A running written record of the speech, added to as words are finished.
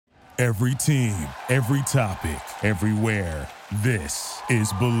Every team, every topic, everywhere. This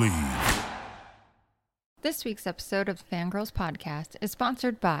is Believe. This week's episode of the Fangirls Podcast is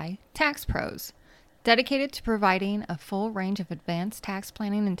sponsored by Tax Pros, dedicated to providing a full range of advanced tax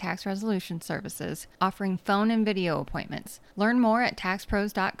planning and tax resolution services, offering phone and video appointments. Learn more at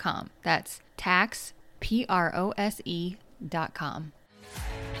taxpros.com. That's taxprose.com.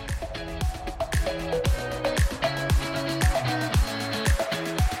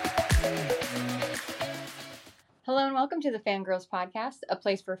 Hello and welcome to the Fangirls Podcast, a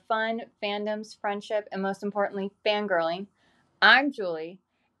place for fun, fandoms, friendship, and most importantly, fangirling. I'm Julie,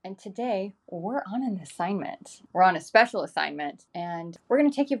 and today we're on an assignment. We're on a special assignment, and we're going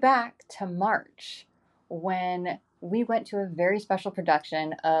to take you back to March when we went to a very special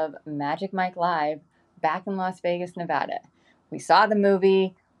production of Magic Mike Live back in Las Vegas, Nevada. We saw the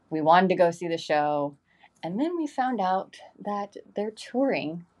movie, we wanted to go see the show, and then we found out that they're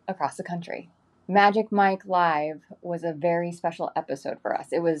touring across the country. Magic Mike Live was a very special episode for us.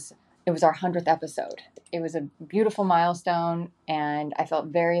 It was our 100th episode. It was a beautiful milestone, and I felt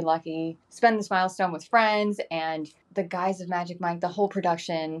very lucky to spend this milestone with friends and the guys of Magic Mike. The whole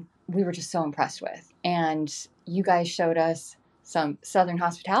production, we were just so impressed with. And you guys showed us some Southern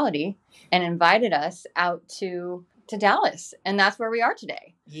hospitality and invited us out to Dallas, and that's where we are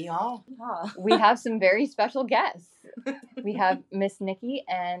today. Yeah. We have some very special guests. We have Miss Nikki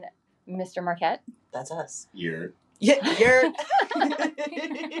and Mr. Marquette. That's us. You're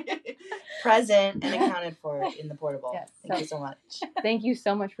present and accounted for in the portable. Yes, Thank you so much. Thank you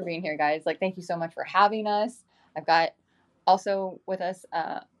so much for being here, guys. Thank you so much for having us. I've got also with us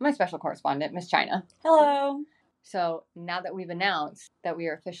my special correspondent, Miss China. Hello. So now that we've announced that we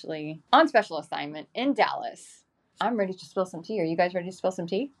are officially on special assignment in Dallas, I'm ready to spill some tea. Are you guys ready to spill some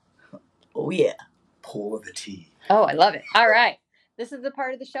tea? Oh, yeah. pour the tea. Oh, I love it. All right. This is the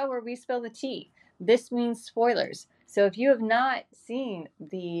part of the show where we spill the tea. This means spoilers. So if you have not seen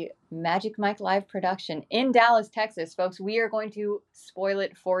the Magic Mike Live production in Dallas, Texas, folks, we are going to spoil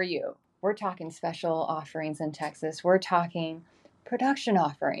it for you. We're talking special offerings in Texas. We're talking production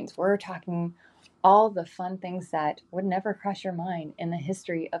offerings. We're talking all the fun things that would never cross your mind in the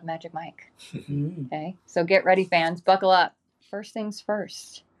history of Magic Mike. Okay? So get ready, fans. Buckle up. First things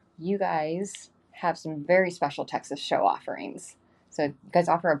first. You guys have some very special Texas show offerings. So you guys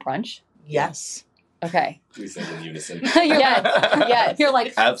offer a brunch? Yes. Okay. We said in unison. Yes. You're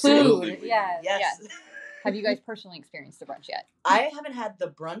like Absolutely. food. Yes. Yes. Have you guys personally experienced the brunch yet? I haven't had the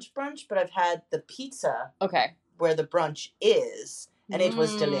brunch, but I've had the pizza Okay. where the brunch is, and it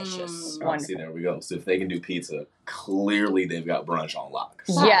was delicious. Oh, see, there we go. So if they can do pizza, clearly they've got brunch on lock.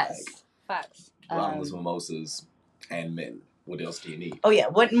 Yes. Facts. Bottomless mimosas and men. What else do you need? Oh, yeah.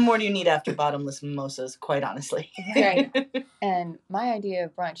 What more do you need after bottomless mimosas, quite honestly? Right. And my idea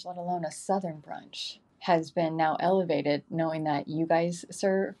of brunch, let alone a Southern brunch, has been now elevated knowing that you guys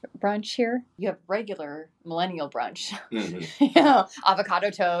serve brunch here. You have regular millennial brunch. Mm-hmm. Avocado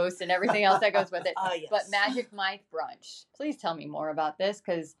toast and everything else that goes with it. Yes. But Magic Mike brunch. Please tell me more about this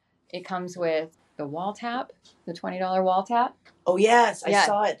because it comes with the wall tap, the $20 wall tap. Oh, yes. Yeah. I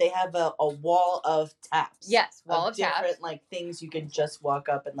saw it. They have a wall of taps. Yes, wall of taps. Different, like, things you can just walk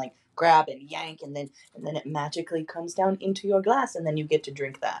up and, like, grab and yank, and then it magically comes down into your glass, and then you get to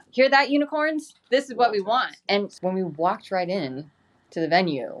drink that. Hear that, unicorns? This is what we want. And when we walked right in to the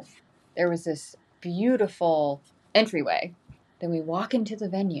venue, there was this beautiful entryway. Then we walk into the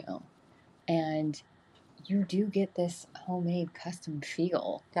venue, and you do get this homemade custom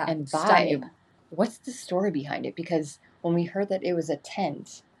feel and vibe. Stunning. What's the story behind it? Because when we heard that it was a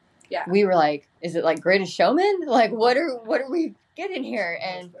tent, Yeah. we were like, is it like Greatest Showman? Like, what are we getting here?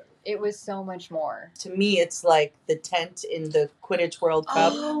 And it was so much more. To me, it's like the tent in the Quidditch World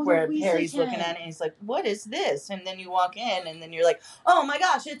Cup Oh, where the Weasley Harry's tent. looking at it and he's like, what is this? And then you walk in and then you're like, oh my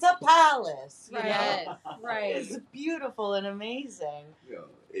gosh, it's a palace. You Right. know? Right. It's beautiful and amazing. Yeah,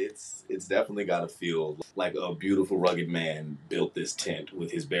 it's definitely got to feel like a beautiful, rugged man built this tent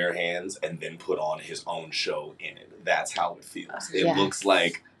with his bare hands and then put on his own show in it. That's how it feels. It Yes. looks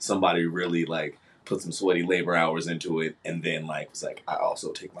like somebody really like put some sweaty labor hours into it and then like was like, I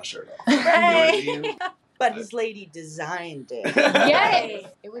also take my shirt off. Right. You know what I mean? But his lady designed it. Yes.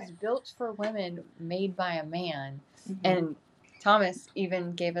 It was built for women, made by a man. Mm-hmm. And Thomas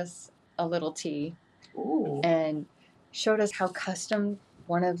even gave us a little tea Ooh. and showed us how custom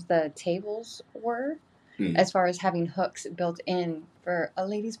one of the tables were, Mm. as far as having hooks built in for a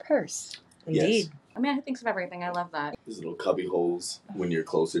lady's purse. Indeed. Yes. I mean, I think of everything. I love that. There's little cubby holes when you're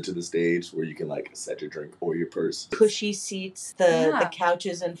closer to the stage where you can like set your drink or your purse. Cushy seats. The Yeah.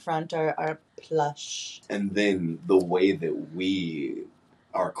 couches in front are plush. And then the way that we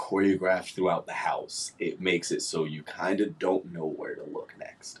are choreographed throughout the house, it makes it so you kind of don't know where to look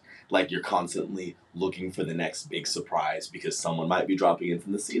next. Like you're constantly looking for the next big surprise because someone might be dropping in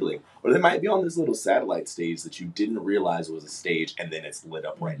from the ceiling, or they might be on this little satellite stage that you didn't realize was a stage, and then it's lit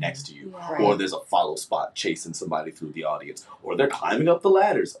up right next to you. Yeah. Or there's a follow spot chasing somebody through the audience, or they're climbing up the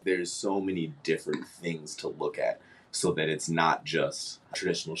ladders. There's so many different things to look at, so that it's not just a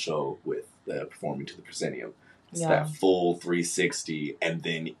traditional show with performing to the proscenium. It's that full 360, and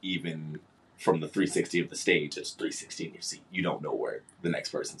then even from the 360 of the stage, it's 360 in your seat. You don't know where the next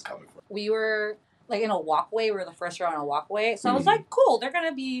person's coming from. We were like in a walkway. We were the first row on a walkway. So I was Mhm. like, cool, they're going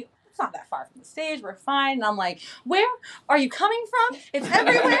to be, it's not that far from the stage. We're fine. And I'm like, where are you coming from? It's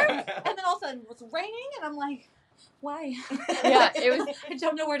everywhere. And then all of a sudden it's raining. And I'm like, why? Yeah, it was- I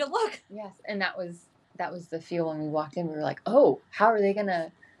don't know where to look. Yes, and that was the feel when we walked in. We were like, oh, how are they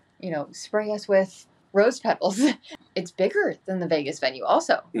gonna, spray us with rose petals? It's bigger than the Vegas venue,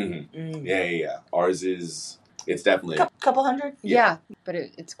 also. Mm-hmm. Yeah. Ours is, it's definitely, Couple hundred. Yeah, but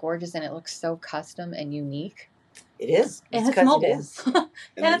it's gorgeous and it looks so custom and unique. It is. And it's 'cause mobile. It is.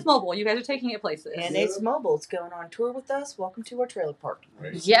 And it's mobile. You guys are taking it places. And it's mobile. It's going on tour with us. Welcome to our trailer park.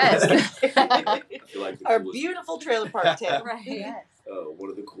 Right. Yes. I feel like the Our coolest- beautiful trailer park, Tim. Right. Yes. one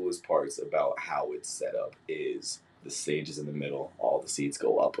of the coolest parts about how it's set up is the stage is in the middle. All the seats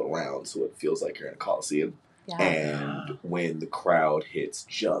go up and around, so it feels like you're in a coliseum. Yeah. And when the crowd hits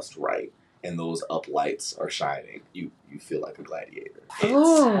just right and those up lights are shining, you feel like a gladiator.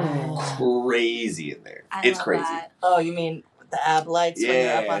 It's crazy in there. I It's love crazy. that. Oh, you mean the ab lights when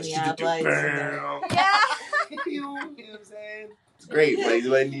you're up on the ab lights? Bam. Yeah. You know what I'm saying? It's great. But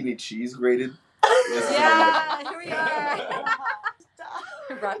anybody need any cheese grated? Yeah. Here we are. Stop.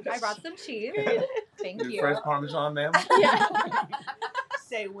 I brought some cheese. Thank you. Fresh Parmesan, ma'am? Yeah.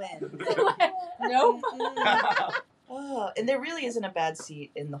 Say when. Nope. Oh, and there really isn't a bad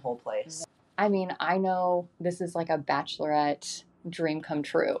seat in the whole place. I mean, I know this is like a bachelorette dream come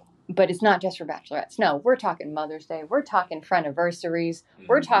true, but it's not just for bachelorettes. No, we're talking Mother's Day. We're talking friendiversary.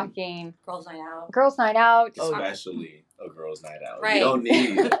 We're talking Girls' night out. girls' night out. Especially a girls' night out. Right. You don't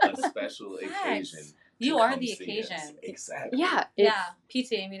need a special Yes. occasion. You to are come the see us. occasion. Exactly. Yeah. it's- Yeah.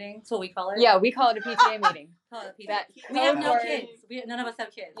 PTA meeting. That's what we call it. Yeah, we call it a PTA meeting. Call it a PTA. That We have no code kids. None of us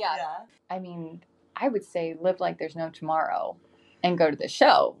have kids. Yeah. I mean, I would say live like there's no tomorrow and go to the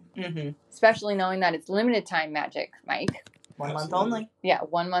show, Mm-hmm. especially knowing that it's limited time magic, Mike. 1 month Absolutely. only. Yeah,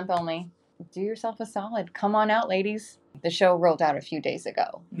 1 month only. Do yourself a solid. Come on out, ladies. The show rolled out a few days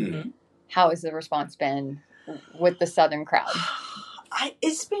ago. Mm-hmm. How has the response been with the Southern crowd?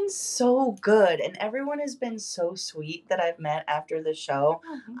 It's been so good, and everyone has been so sweet that I've met after the show.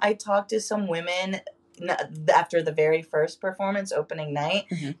 I talked to some women after the very first performance, opening night.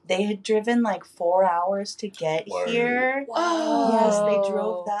 Mhm. They had driven like 4 hours to get Word. here. Wow. Yes, they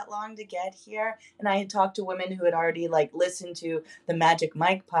drove that long to get here. And I had talked to women who had already like listened to the Magic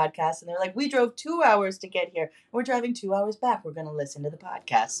Mike podcast, and they're like, "We drove 2 hours to get here. We're driving 2 hours back. We're gonna listen to the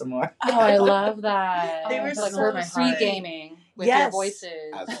podcast some more." Oh, I love that. They were It's like so we're sweet. free gaming with your Yes. voices.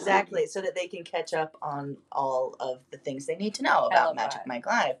 Absolutely. Exactly, so that they can catch up on all of the things they need to know I about love Magic that. Mike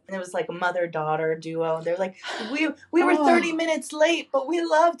Live. And it was like a mother-daughter duo. They're like, we were Oh. 30 minutes late, but we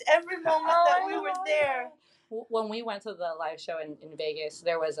loved every moment that we were there. When we went to the live show in Vegas,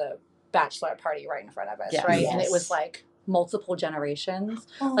 there was a bachelor party right in front of us, Yes. right? And it Yes. was like multiple generations.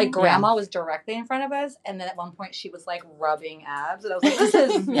 Oh. Like grandma was directly in front of us, and then at one point she was like rubbing abs, and I was like, "This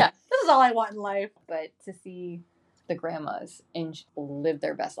is Yeah. this is all I want in life." But to see the grandmas live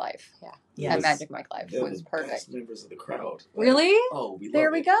their best life Yes. at Magic Mike Live They're was the perfect. best members of the crowd. Really? Oh, we love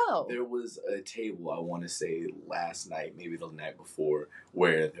There we it. go. There was a table, I want to say last night, maybe the night before,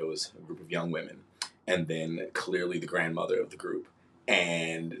 where there was a group of young women, and then clearly the grandmother of the group,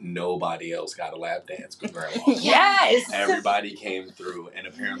 and nobody else got a lap dance with grandma. Yes. Everybody came through, and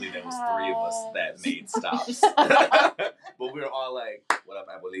apparently there was 3 of us that made stops. But we were all like, "What up,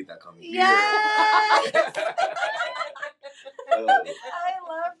 abuelita? Come here." Yes! Oh, I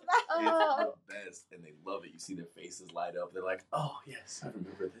love that. Oh. it's the best, and they love it. You see their faces light up. They're like, "Oh yes, I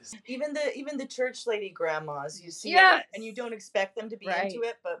remember this." Even the church lady grandmas, you see Yes. it, and you don't expect them to be Right. into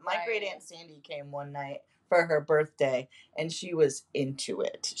it. But my Right. great aunt Sandy came one night for her birthday, and she was into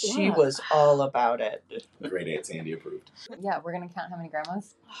it. She Yeah. was all about it. Great Aunt Sandy approved. Yeah, we're going to count how many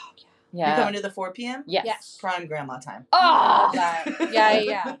grandmas? Oh, yeah. You Yeah. coming to the 4 p.m.? Yes. Yes. Prime grandma time. Oh, Love that. Yeah,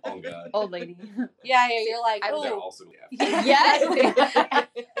 yeah, Oh God. old lady. yeah. You're like, I was They're oh, also Yes. at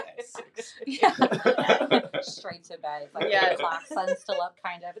 6. yeah. Straight to bed. It's like Yeah. 8 o'clock, sun's still up,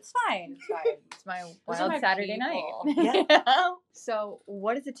 kind of. It's fine. It's fine. It's my Those are wild my Saturday people. night. So,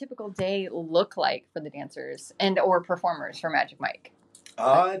 what does a typical day look like for the dancers and or performers for Magic Mike?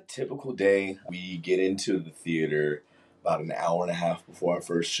 Typical day. We get into the theater about an hour and a half before our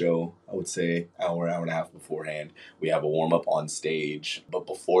first show. I would say hour and a half beforehand. We have a warm up on stage, but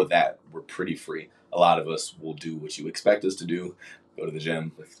before that, we're pretty free. A lot of us will do what you expect us to do: go to the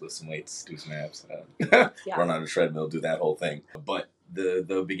gym, lift some weights, do some abs, run on a treadmill, do that whole thing. But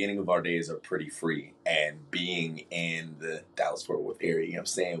the beginning of our days are pretty free, and being in the Dallas-Fort Worth area, you know what I'm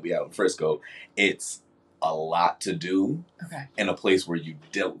saying, we out in Frisco, it's a lot to do in a place where you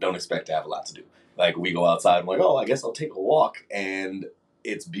don't expect to have a lot to do. Like, we go outside, I'm like, oh, I guess I'll take a walk, and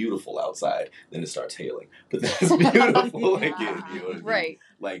it's beautiful outside. Then it starts hailing, but that's beautiful. Like, you know what I mean? Right.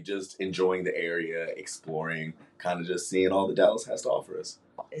 Like, just enjoying the area, exploring, kind of just seeing all that Dallas has to offer us.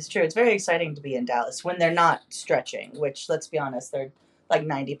 It's true. It's very exciting to be in Dallas when they're not stretching, which, let's be honest, they're like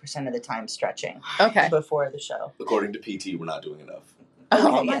 90% of the time stretching before the show. According to PT, we're not doing enough.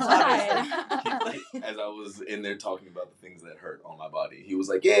 Oh, yes, my As I was in there talking about the things that hurt on my body, he was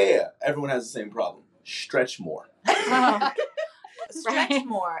like, yeah, everyone has the same problem. Stretch more. Stretch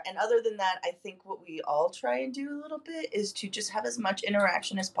more. And other than that, I think what we all try and do a little bit is to just have as much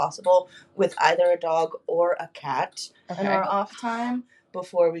interaction as possible with either a dog or a cat in our off time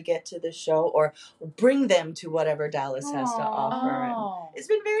before we get to the show, or bring them to whatever Dallas has to offer. And it's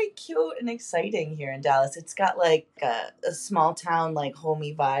been very cute and exciting here in Dallas. It's got like a small town, like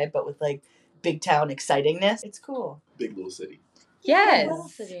homey vibe, but with like big town excitingness. It's cool. Big little city.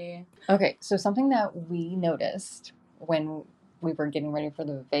 Yes. Okay, so something that we noticed when we were getting ready for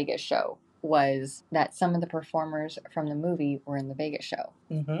the Vegas show was that some of the performers from the movie were in the Vegas show.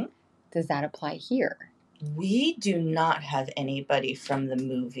 Mm-hmm. Does that apply here? We do not have anybody from the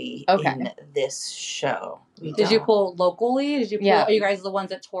movie in this show. Did you pull locally? Did you pull? Are you guys the ones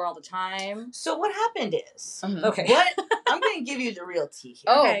that tour all the time? So what happened is, okay. What I'm going to give you the real tea here.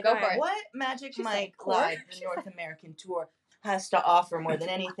 Oh, go for it. What Magic Mike Live, the North American tour, has to offer more than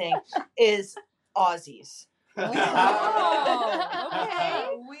anything is Aussies. Oh,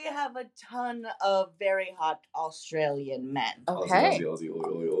 okay. We have a ton of very hot Australian men. Okay. Aussie,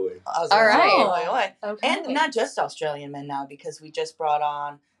 oi. All right. Oi. Okay. And not just Australian men now, because we just brought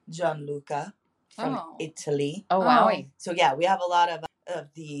on Gianluca from Italy. Oh, wow. So yeah, we have a lot of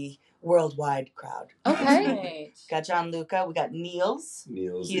the worldwide crowd. Okay. Got Gianluca. We got Niels.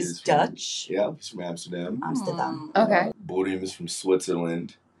 He's from, Dutch. Yeah, he's from Amsterdam. Amsterdam. Okay. Borim is from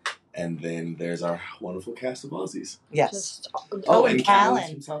Switzerland. And then there's our wonderful cast of Aussies. Yes. And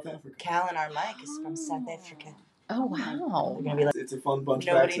Callan from South Africa. Callan, our Mike, is from South Africa. Oh, wow. We're gonna be like, It's a fun bunch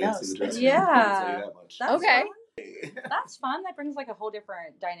Nobody of accents knows. in the dressing Yeah. room. I'll tell you that much. That's Okay. fun. That's fun. That brings like a whole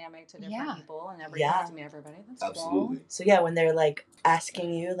different dynamic to different people, and everybody Yeah. gets to meet everybody. That's Absolutely. cool. so yeah, when they're like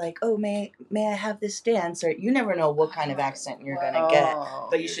asking you, like, oh, may I have this dance? Or you never know what kind of accent you're gonna get,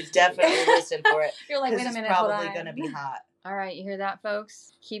 but you should definitely listen for it. You're like, wait a It's minute, hold probably on. gonna be hot. All right, you hear that,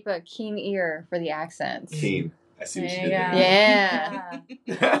 folks? Keep a keen ear for the accents. Keen. I see what you did Yeah.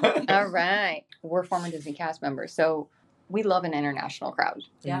 there. All right. We're former Disney cast members, so we love an international crowd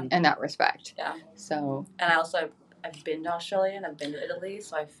Yeah. in that respect. Yeah. So And I also I've been to Australia and I've been to Italy,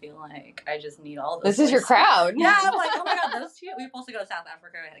 so I feel like I just need all those. this is your places. crowd. Yeah, I'm like, oh my god, those two. We were supposed to go to South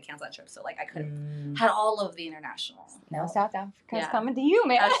Africa. I had to cancel that trip, so like I could have had all of the international. Now South Africa's Yeah. coming to you,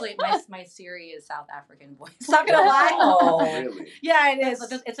 man. Actually, my Siri is South African voice. Not gonna lie. Oh. Really? Yeah, it is.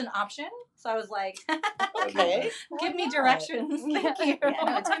 It's an option. So I was like, Okay. give me Why not? directions. Thank you. Yeah,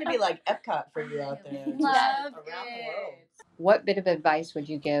 no, it's gonna be like Epcot for you out there. Just Love around the world. it. What bit of advice would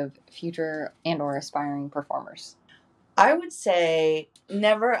you give future and or aspiring performers? I would say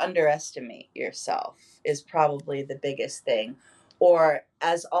never underestimate yourself is probably the biggest thing. Or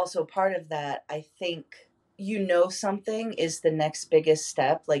as also part of that, I think something is the next biggest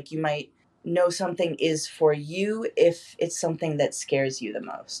step. Like you might know something is for you if it's something that scares you the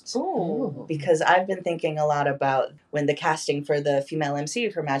most. Ooh. Because I've been thinking a lot about when the casting for the female MC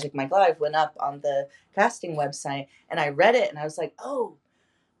for Magic Mike Live went up on the casting website, and I read it and I was like, oh,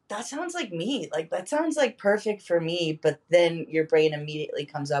 that sounds like me. Like, that sounds like perfect for me. But then your brain immediately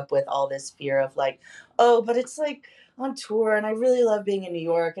comes up with all this fear of like, oh, but it's like on tour and I really love being in New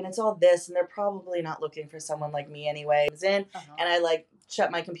York and it's all this and they're probably not looking for someone like me anyway. I was in and I like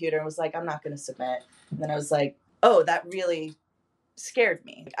shut my computer and was like, I'm not going to submit. And then I was like, oh, that really scared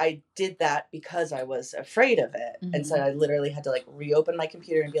me. I did that because I was afraid of it. Mhm. And so I literally had to like reopen my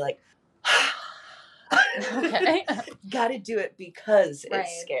computer and be like, Okay. gotta do it because Right,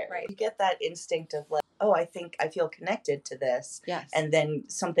 it's scary. right. You get that instinct of like, oh, I think I feel connected to this. Yes. And then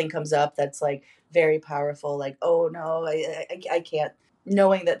something comes up that's like very powerful, like, oh no, I can't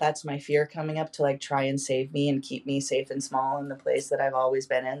knowing that that's my fear coming up to like try and save me and keep me safe and small in the place that I've always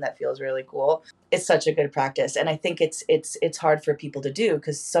been in, that feels really cool. It's such a good practice. And I think it's hard for people to do,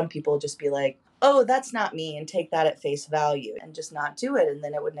 because some people just be like, oh, that's not me, and take that at face value and just not do it, and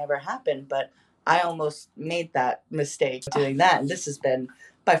then it would never happen. But I almost made that mistake doing that, and this has been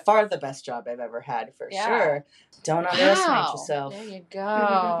by far the best job I've ever had, for sure. Don't underestimate yourself. There you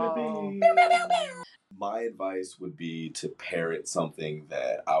go. My advice would be to parrot something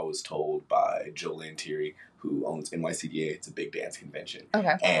that I was told by Joe Lantieri, who owns NYCDA. It's a big dance convention.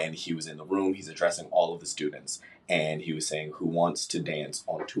 Okay. And he was in the room. He's addressing all of the students. And he was saying, who wants to dance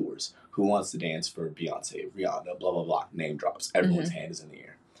on tours? Who wants to dance for Beyonce, Rihanna, blah, blah, blah. Name drops. Everyone's hand is in the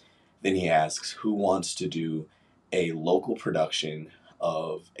air. Then he asks, who wants to do a local production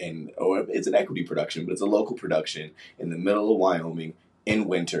or it's an equity production, but it's a local production in the middle of Wyoming in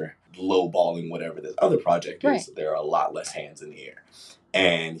winter, lowballing whatever this other project is. Right. There are a lot less hands in the air.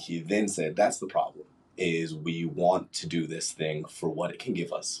 And he then said, that's the problem, is we want to do this thing for what it can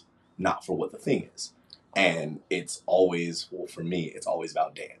give us, not for what the thing is. And it's always, well, for me, it's always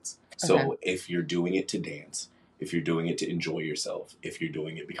about dance. So if you're doing it to dance, if you're doing it to enjoy yourself, if you're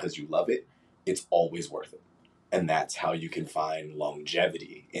doing it because you love it, it's always worth it. And that's how you can find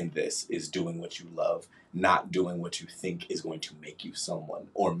longevity in this, is doing what you love, not doing what you think is going to make you someone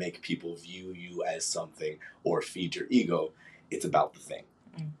or make people view you as something or feed your ego. It's about the thing.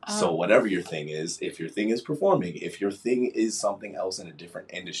 So whatever your thing is, if your thing is performing, if your thing is something else in a different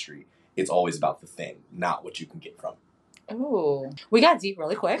industry, it's always about the thing, not what you can get from it. Ooh. We got deep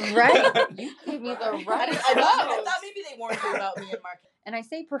really quick. Right? You gave me the right I thought maybe they warned you about me and Mark. And I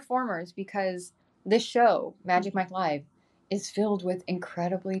say performers because this show, Magic Mike Live, is filled with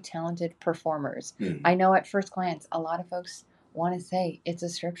incredibly talented performers. I know at first glance, a lot of folks want to say it's a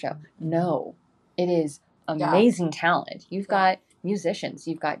strip show. No, it is amazing talent. You've got musicians,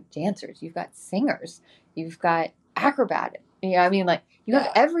 you've got dancers, you've got singers, you've got acrobatic. You know, I mean, like, you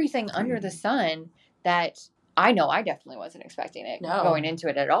have everything under the sun that I know I definitely wasn't expecting it going into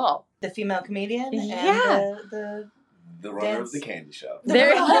it at all. The female comedian and the runner of the candy show. The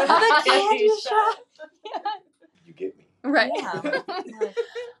candy show. You get me. Right. Yeah.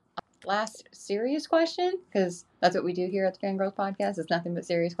 Last serious question, because that's what we do here at the Fangirls Podcast. It's nothing but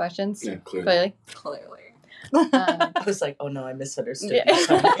serious questions. Yeah, clearly. I was like, oh no, I misunderstood.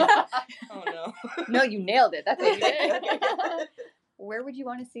 Yeah. Oh no. No, you nailed it. That's what you did. Where would you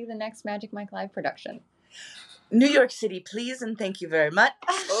want to see the next Magic Mike Live production? New York City, please, and thank you very much.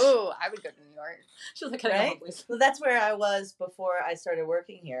 Oh, I would go to New York. She was like, Right? Well, that's where I was before I started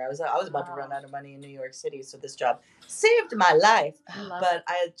working here. I was about to run out of money in New York City, so this job saved my life. But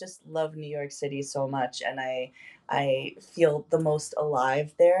I just love New York City so much, and I feel the most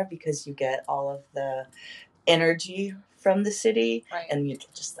alive there because you get all of the energy from the city, and you're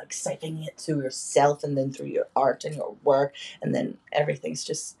just like siphoning it through yourself and then through your art and your work, and then everything's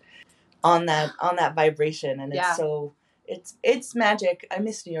just on that vibration, and it's so it's magic. I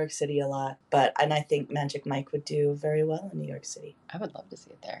miss New York City a lot, and I think Magic Mike would do very well in New York City. I would love to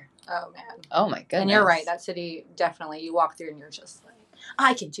see it there. Oh man. Oh my goodness. And you're right, that city, definitely, you walk through and you're just like,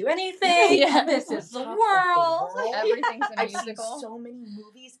 I can do anything. This is the world. Everything's a I've musical. seen so many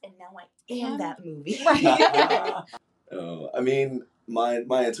movies, and now I am that movie. I mean, my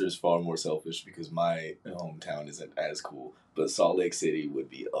answer is far more selfish because my hometown isn't as cool, but Salt Lake City would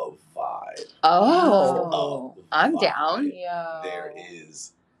be a vibe. Oh, I'm down. Yeah. There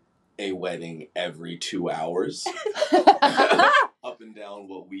is a wedding every 2 hours up and down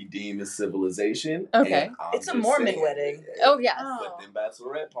what we deem as civilization. Okay. And I'm It's a just Mormon saying, wedding. Oh, yes. But then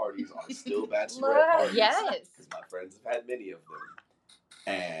bachelorette parties are still bachelorette parties. Yes. Because my friends have had many of them.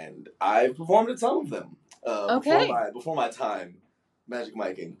 And I've performed at some of them. Before my time Magic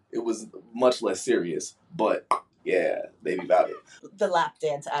Miking, it was much less serious, but yeah, they be about it. The lap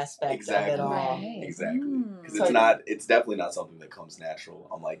dance aspect of it all. Right. Exactly. Because it's definitely not something that comes natural.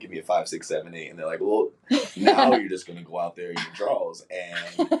 I'm like, give me a 5, 6, 7, 8, and they're like, well, now you're just gonna go out there in your drawers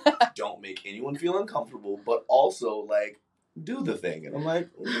and don't make anyone feel uncomfortable, but also like do the thing. And I'm like,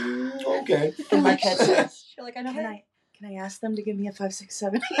 okay. And Marquette says, You're like, I know can I ask them to give me a 5, 6,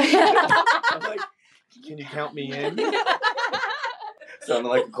 7, 8? I'm like, can you count me in? Sounding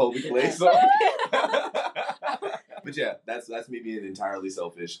like a Colby Clay song. But yeah, that's me being entirely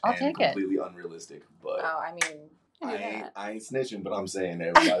selfish I'll and take it. completely unrealistic. But Oh, I mean, I ain't snitching, but I'm saying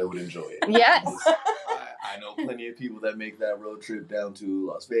everybody would enjoy it. Yes. I know plenty of people that make that road trip down to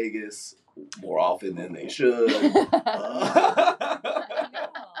Las Vegas more often than they should.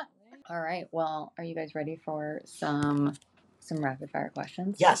 All right. Well, are you guys ready for some rapid fire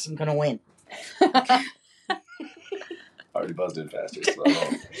questions? Yes, I'm gonna win. already buzzed in faster. So I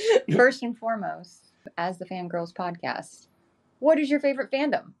don't. First and foremost, as the Fangirls podcast, what is your favorite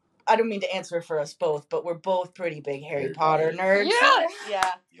fandom? I don't mean to answer for us both, but we're both pretty big Harry Harry Potter Potter. nerds. Yes!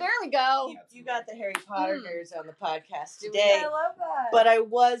 Yeah. There we go. You got the Harry Potter nerds on the podcast I today. love that. But I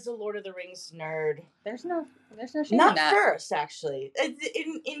was a Lord of the Rings nerd. There's no shame in Not that. first, actually.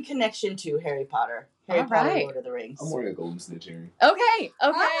 In connection to Harry Potter. Harry All Potter, right. Lord of the Rings. I'm wearing a golden snitch earring. Okay.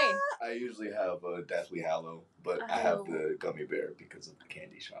 I usually have a Deathly Hallow, but I have the gummy bear because of the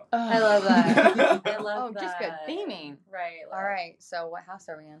candy shop. I love that. I Oh, love just good that. theming. Right. All right. So, what house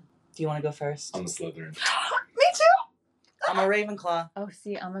are we in? Do you want to go first? I'm a Slytherin. Me too. I'm a Ravenclaw. Oh,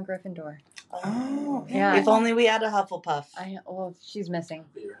 see, I'm a Gryffindor. Oh. Yeah. If only we had a Hufflepuff. Well, she's missing.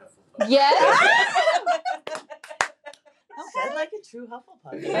 You're Hufflepuff. Yes. Said like a true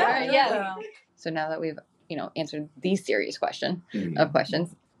Hufflepuff. Yeah. So now that we've answered the serious question Mhm. of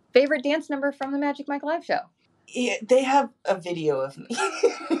questions, favorite dance number from the Magic Mike Live show? Yeah, they have a video of me.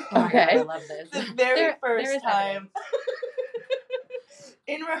 Okay. I love this. The very There first is time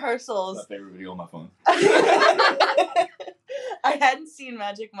in rehearsals. My favorite video on my phone. I hadn't seen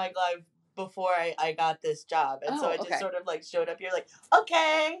Magic Mike Live before I got this job. And so Oh, I just okay. sort of like showed up here like,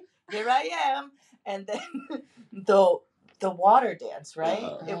 okay, here I am. And then the water dance, right?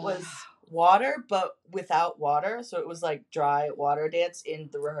 Oh. It was water, but without water. So it was like dry water dance in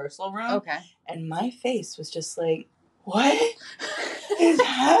the rehearsal room. Okay. And my face was just like, what is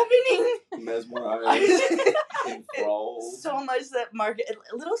happening? Mesmerized, enthralled. So much that Margaret,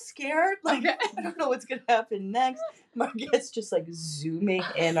 a little scared, like, Okay. I don't know what's going to happen next. Margaret's just like zooming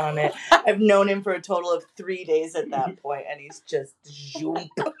in on it. I've known him for a total of 3 days at that point, and he's just zoom.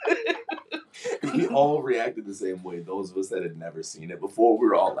 We all reacted the same way. Those of us that had never seen it before, we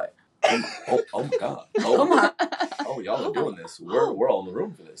were all like, oh my god. Oh, y'all are doing this. We're all in the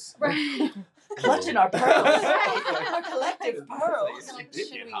room for this. Right. Clutching our pearls. Our collective pearls. It's Like, did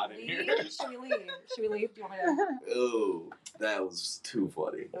should get we hot in leave? here. Should we leave? Should we leave? Do you want me to? Oh, that was too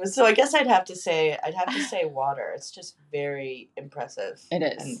funny. So I guess I'd have to say water. It's just very impressive. It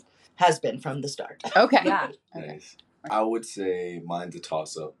is. And has been from the start. Okay. Yeah. Okay. Nice. I would say mine's a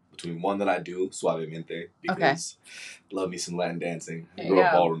toss up between one that I do, Suavemente, because love me some Latin dancing. I grew up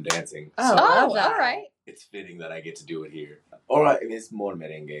Yeah. ballroom dancing. Oh, so love Oh, that. all right. it's fitting that I get to do it here. All right, and it's more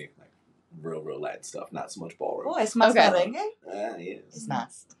merengue, like real Latin stuff, not so much ballroom. Oh, es más Okay. merengue? Yes. It's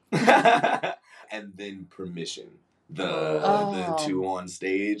not. And then Permission. The Oh. two on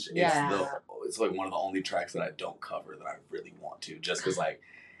stage. Yeah. It's like one of the only tracks that I don't cover that I really want to, just because like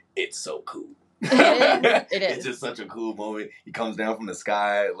it's so cool. It is. It's just such a cool moment. He comes down from the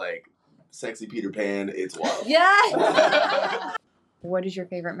sky like sexy Peter Pan. It's wild. Yeah. What is your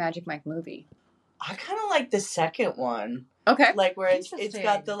favorite Magic Mike movie? I kind of like the second one. Okay. Like where it's Interesting.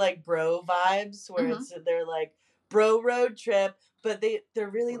 got the like bro vibes where they're like bro road trip, but they're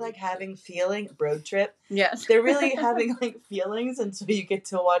really like having road trip. Yes. They're really having like feelings, and so you get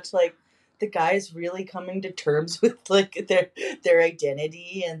to watch like the guys really coming to terms with like their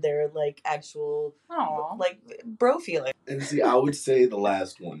identity and their like actual Aw. like bro feeling. And see, I would say the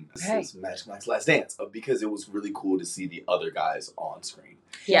last one. This Okay. is Magic Mike's Last Dance, because it was really cool to see the other guys on screen.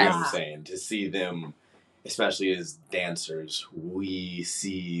 You Yes. know what I'm saying? To see them, especially as dancers, we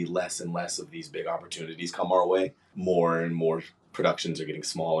see less and less of these big opportunities come our way. More and more productions are getting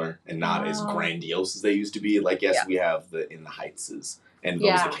smaller and not as Oh. grandiose as they used to be. Like, yes, Yeah. we have the In the Heights and those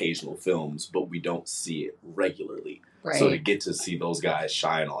Yeah. occasional films, but we don't see it regularly. Right. So to get to see those guys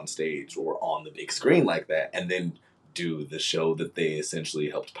shine on stage or on the big screen like that, and then do the show that they essentially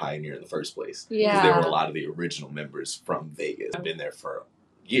helped pioneer in the first place. Because they were Yeah. a lot of the original members from Vegas. Been there for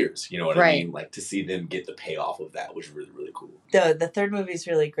years, you know what I Right. mean? Like, to see them get the payoff of that was really, really cool. The third movie is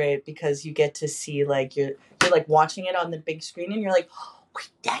really great because you get to see like you're like watching it on the big screen and you're like, wait,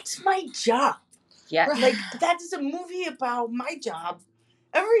 that's my job. Yeah. Like that is a movie about my job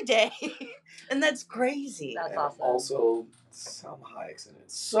every day, and that's crazy. That's And awesome. Also, Salma Hayek's in it.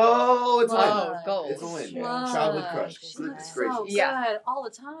 So, it's a win. Oh, gold. It's a win, man. Love. Childhood crush. She's Goodness so gracious. Yeah. good all the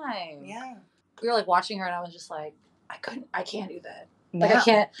time. Yeah. We were like watching her, and I was just like, I can't do that. Like No. I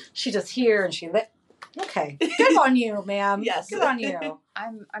can't. She just here and she lit. Okay, good on you, ma'am. Yes. good on you.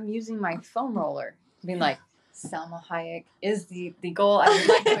 I'm using my foam roller. Being like, Salma Hayek is the goal I would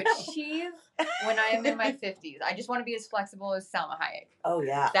like to achieve when I am in my 50s. I just want to be as flexible as Salma Hayek. Oh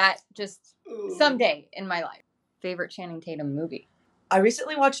yeah. That just Ooh. someday in my life. Favorite Channing Tatum movie? I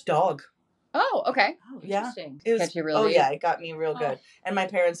recently watched Dog. Oh, okay. Oh, Yeah. interesting. It was Catch you real oh deep. yeah, it got me real good. And my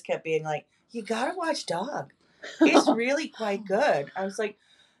parents kept being like, "You gotta watch Dog. It's really quite good." I was like,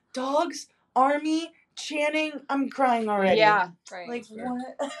 "Dogs, Army, Channing, I'm crying already." Yeah. Right. Like Fair.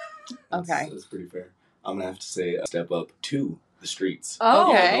 what? Okay. That's pretty fair. I'm gonna have to say Step Up to the Streets. Oh,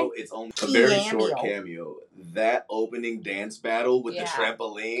 Okay. Although it's only a very short Cameo. cameo. That opening dance battle with the Yeah.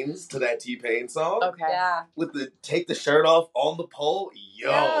 trampolines to that T-Pain song, Okay. Yeah. with the take the shirt off on the pole,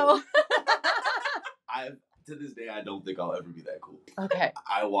 yo. To this day, I don't think I'll ever be that cool. Okay.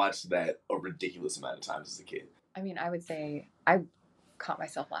 I watched that a ridiculous amount of times as a kid. I mean, I would say I caught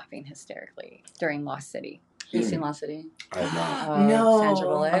myself laughing hysterically during Lost City. You've seen Lost City? I have not. No, Sandra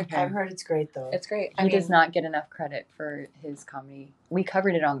Bullock. Okay. I've heard it's great though. It's great. He does not get enough credit for his comedy. We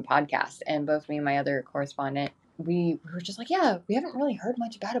covered it on the podcast, and both me and my other correspondent, we were just like, yeah, we haven't really heard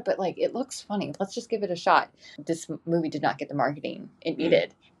much about it, but like, it looks funny. Let's just give it a shot. This movie did not get the marketing it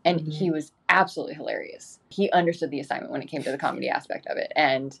needed, and Mhm. he was absolutely hilarious. He understood the assignment when it came to the comedy aspect of it,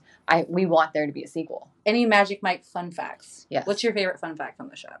 and we want there to be a sequel. Any Magic Mike fun facts? Yes. What's your favorite fun fact from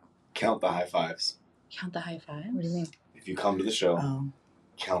the show? Count the high fives. Count the high fives. What do you mean? If you come to the show, Oh.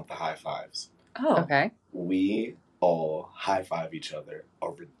 count the high fives. Oh. Okay. We all high five each other a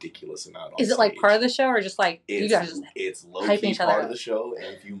ridiculous amount. On Is it like stage. part of the show or just like you It's, guys just it's low hyping key each other part up? of the show, and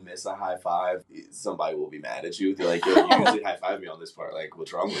if you miss a high five, somebody will be mad at you. They're like, "Yo, you usually high five me on this part. Like,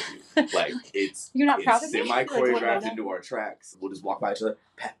 what's wrong with you?" Like, it's You're not it's proud of me? semi Like, what choreographed about into our tracks. We'll just walk by each other,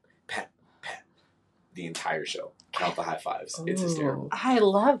 pat, pat, pat, the entire show. Count the high fives. It's hysterical. I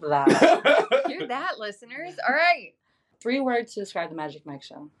love that. Hear that, listeners? All right. 3 words to describe the Magic Mike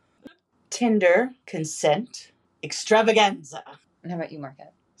show. Tinder, consent, extravaganza. And how about you,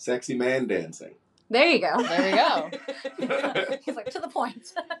 Marquette? Sexy man dancing. There you go. There we go. He's like, to the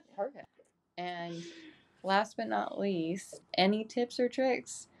point. Perfect. And last but not least, any tips or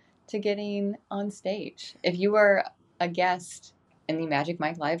tricks to getting on stage? If you are a guest in the Magic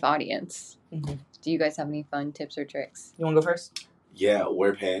Mike Live audience, Mhm. do you guys have any fun tips or tricks? You want to go first? Yeah,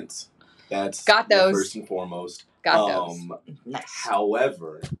 wear pants. That's Got those. first and foremost. Got those. Nice.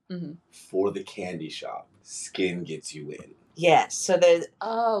 However, Mhm. for the candy shop, skin gets you in. Yes. So there's.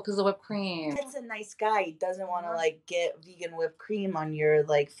 Oh, because the whipped cream. That's a nice guy. He doesn't want to like get vegan whipped cream on your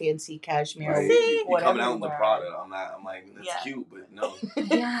like fancy cashmere. Right? You whatever coming out in the you wear. Prada. I'm like, that's Yeah. cute, but no.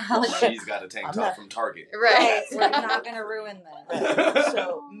 Yeah. She's got a tank I'm top not- from Target. Right. We're not going to ruin this.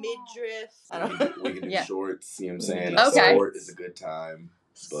 So midriff. I We don't. can do Yeah. shorts, you know what I'm saying? Okay. Sport is a good time,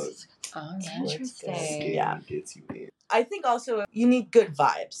 but All right. Interesting. skin Yeah. gets you in. I think also you need good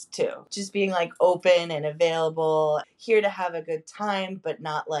vibes too. Just being like open and available, here to have a good time, but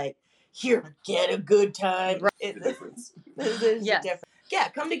not like here to get a good time. Right. The difference. There's Yes. a difference. Yeah,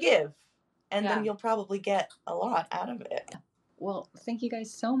 come to give, and Yeah. then you'll probably get a lot out of it. Well, thank you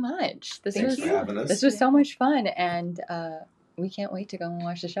guys so much. This Thanks was for having us. this was so much fun, and we can't wait to go and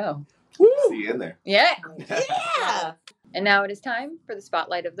watch the show. See you in there. Yeah. Yeah. And now it is time for the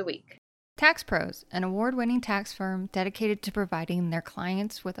spotlight of the week. Tax Pros, an award-winning tax firm dedicated to providing their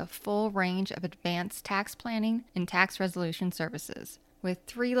clients with a full range of advanced tax planning and tax resolution services. With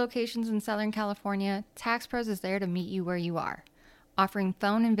 3 locations in Southern California, Tax Pros is there to meet you where you are, offering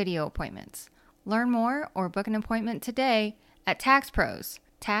phone and video appointments. Learn more or book an appointment today at Tax Pros,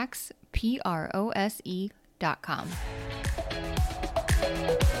 taxprose.com.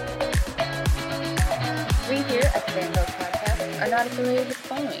 We here at the Van Gogh Podcast are not affiliated with the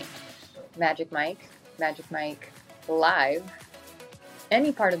following: Magic Mike Live,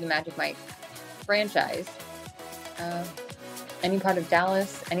 any part of the Magic Mike franchise, any part of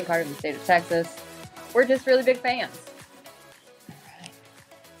Dallas, any part of the state of Texas. We're just really big fans.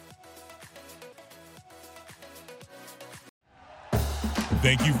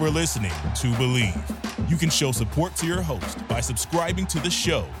 Thank you for listening to Believe. You can show support to your host by subscribing to the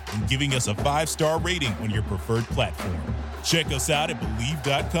show and giving us a 5-star rating on your preferred platform. Check us out at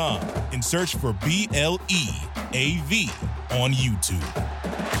Believe.com and search for BLEAV on YouTube.